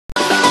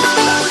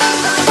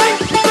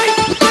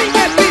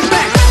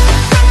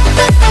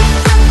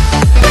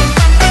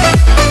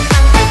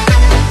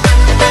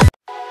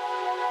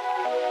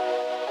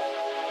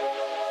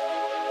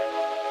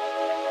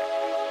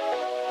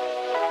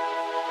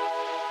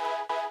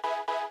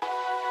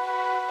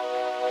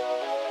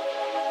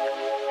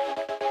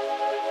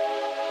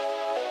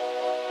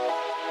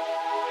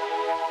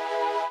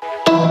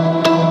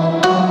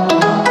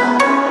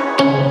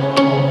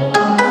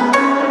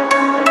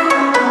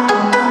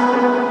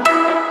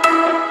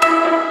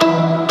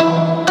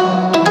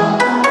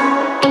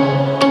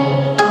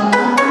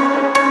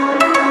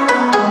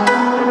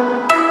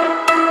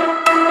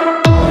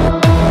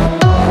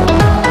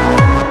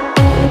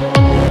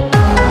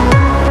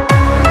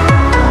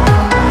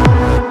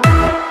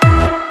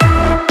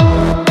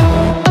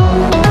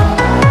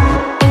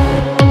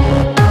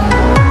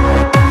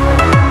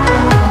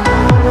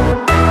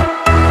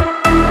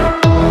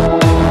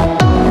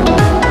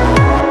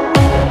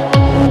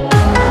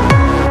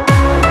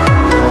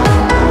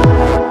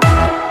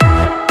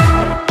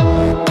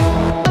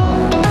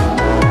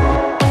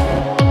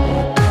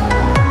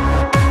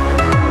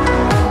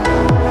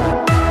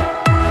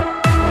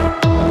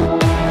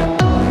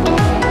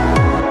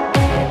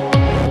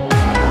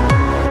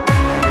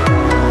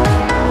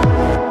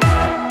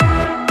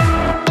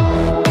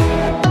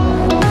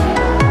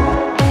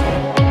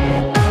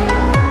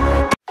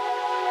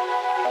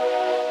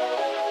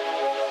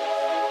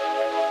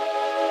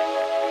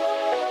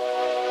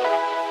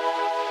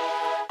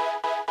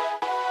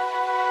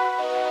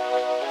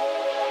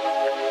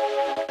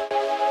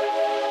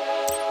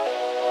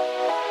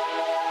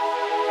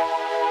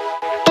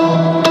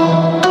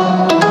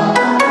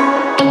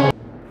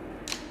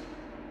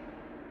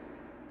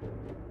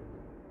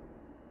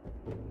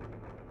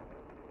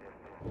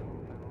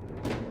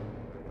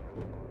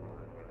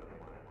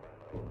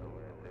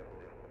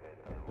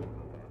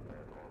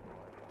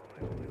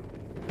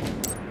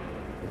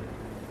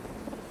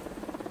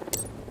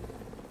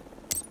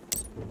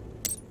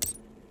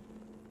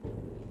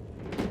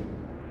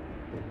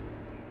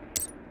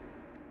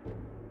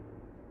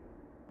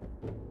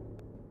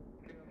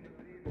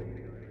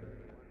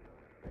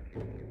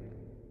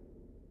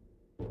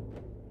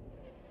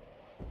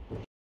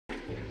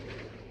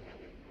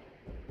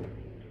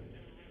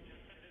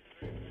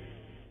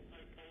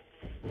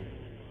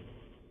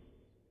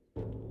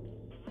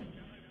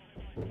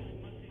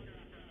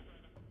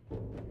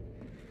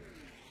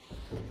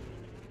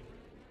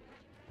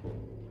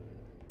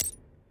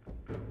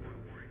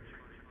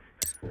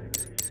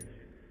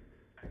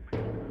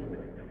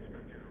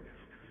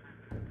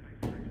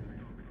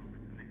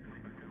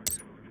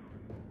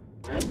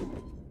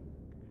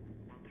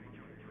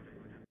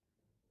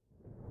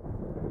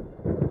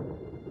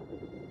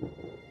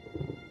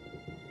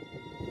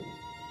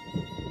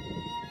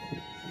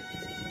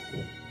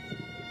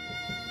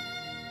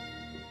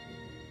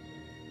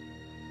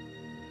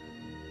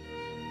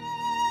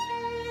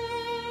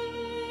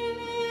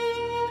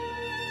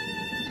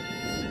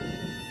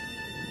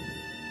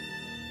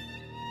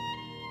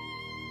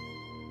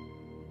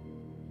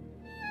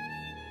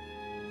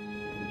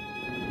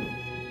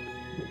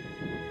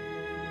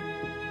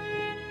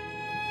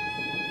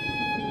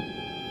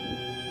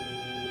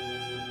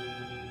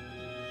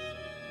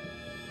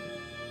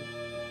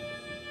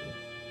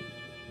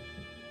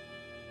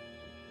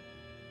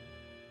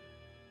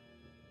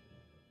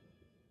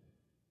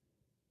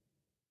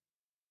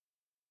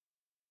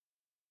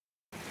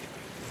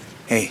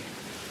Hey,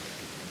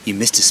 you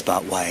missed a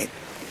spot, Wyatt.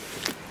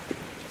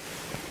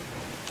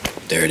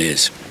 There it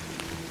is.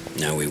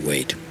 Now we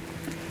wait.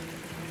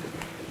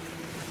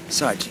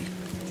 Sergeant,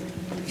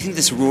 you think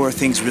this Aurora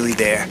thing's really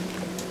there?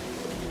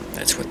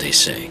 That's what they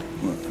say.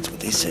 Well, that's what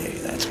they say.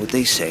 That's what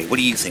they say. What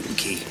do you think,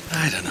 McKee?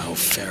 I don't know,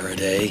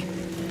 Faraday.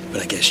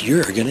 But I guess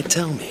you're gonna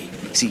tell me.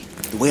 See,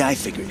 the way I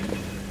figured,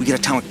 we get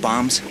atomic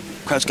bombs,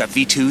 Kraut's got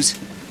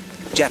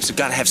V2s, Japs have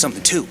gotta have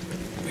something too.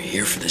 We're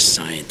here for the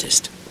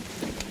scientist.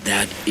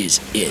 That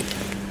is it.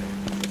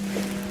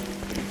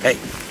 Hey,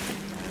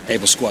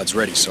 Able Squad's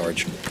ready,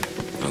 Sarge.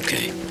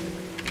 Okay.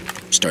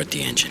 Start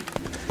the engine.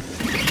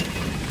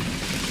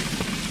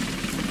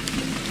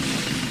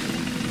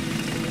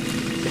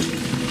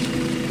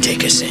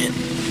 Take us in.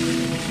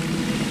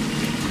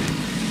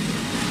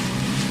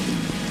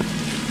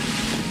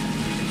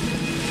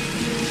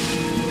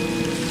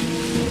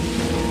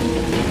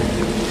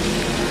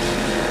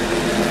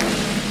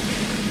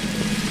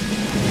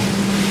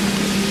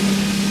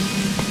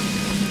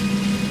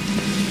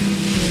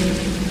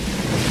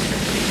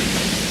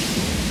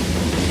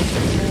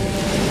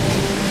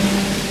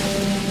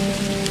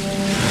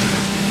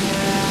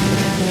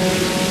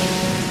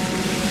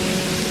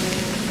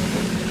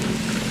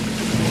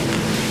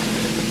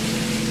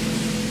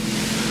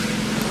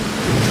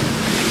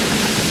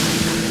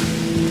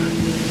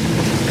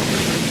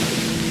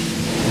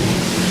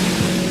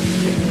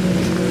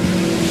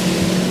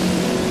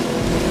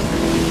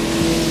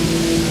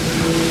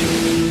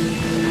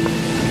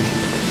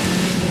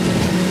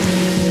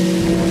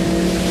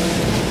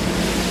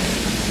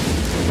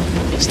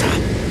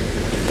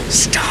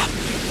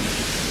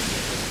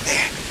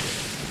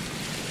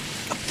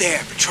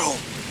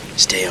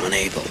 Stay on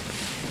Able.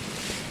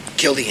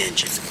 Kill the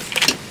engine.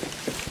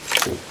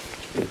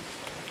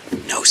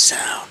 No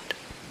sound.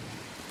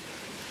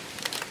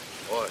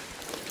 Oi,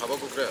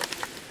 tabacoくれ。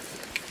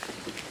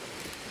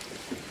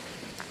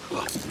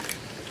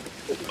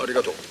あり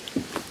がとう。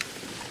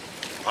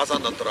朝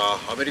になったら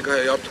アメリカ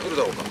へやってくる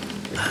だろうか。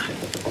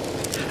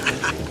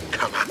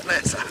構わな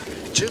いさ。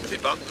準備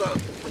万端。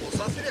もう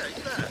させりゃいいん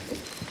だ。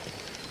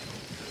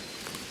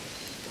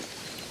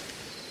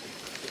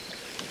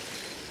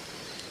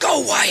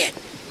Go, Wyatt!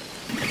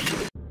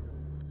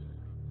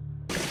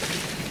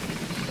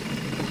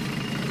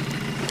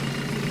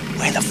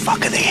 Where the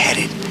fuck are they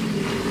headed?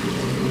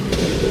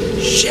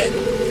 Shit.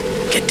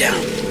 Get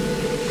down.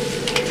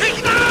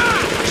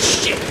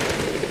 Shit!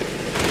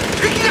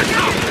 Taking us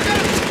out!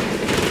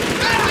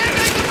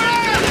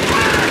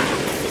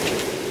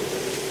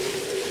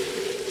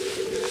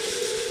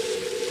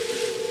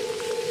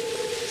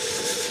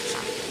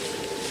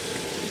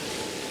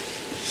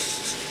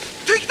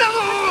 Take them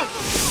on!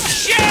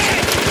 Shit!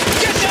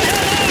 Get the hell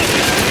out!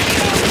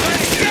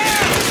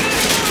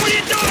 What are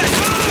you doing?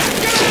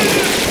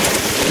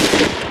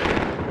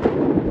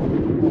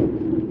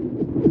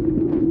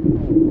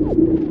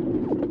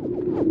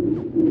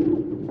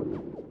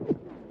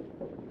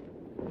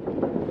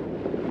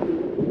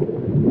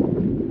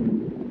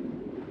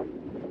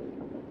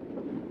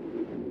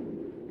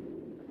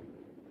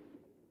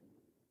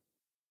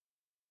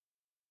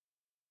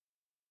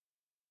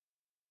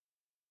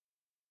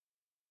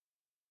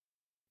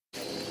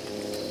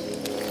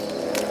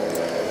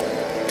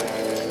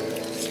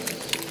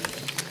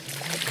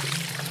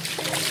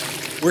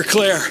 We're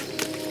clear.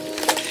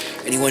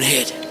 Anyone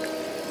hit?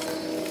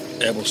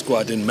 Rebel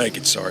squad didn't make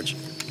it, Sarge.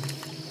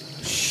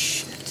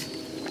 Shit.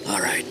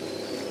 All right.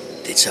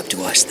 It's up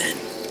to us then.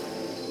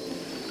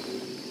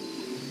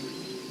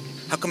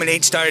 How come it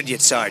ain't started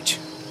yet, Sarge?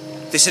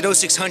 They said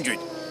 0600.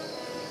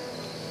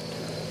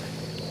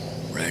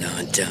 Right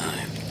on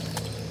time.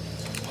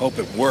 Hope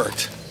it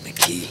worked.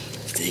 McKee,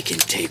 if they can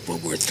take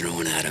what we're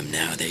throwing at them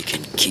now, they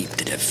can keep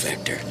the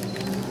defector.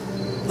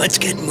 Let's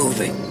get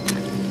moving.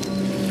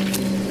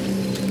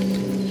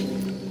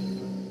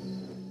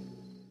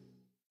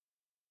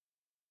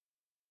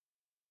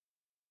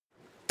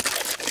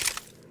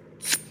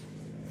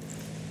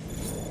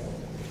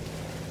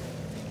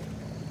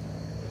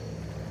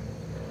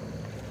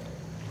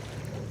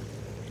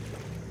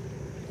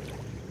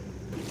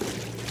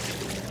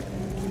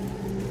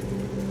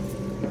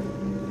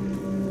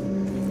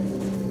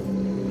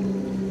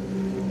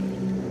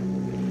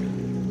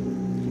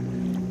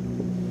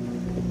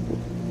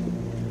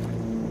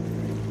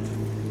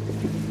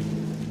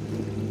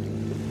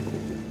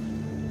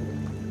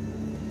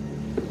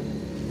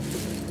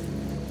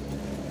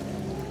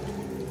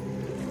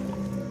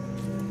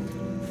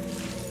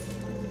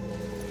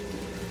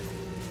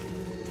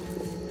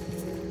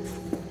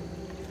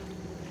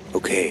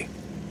 Okay,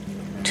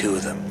 2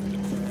 of them.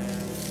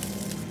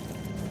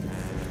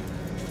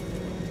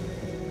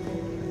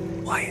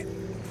 Wyatt,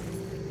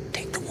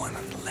 take the one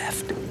on the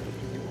left.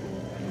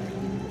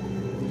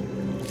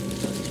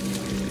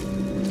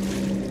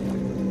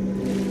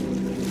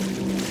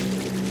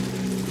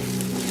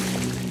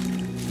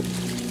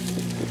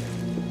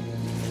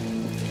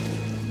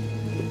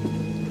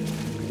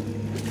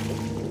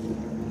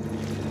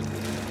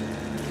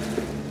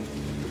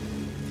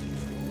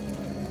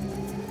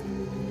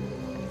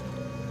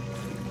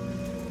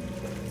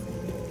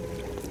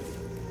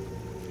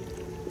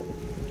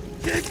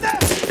 Get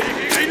that!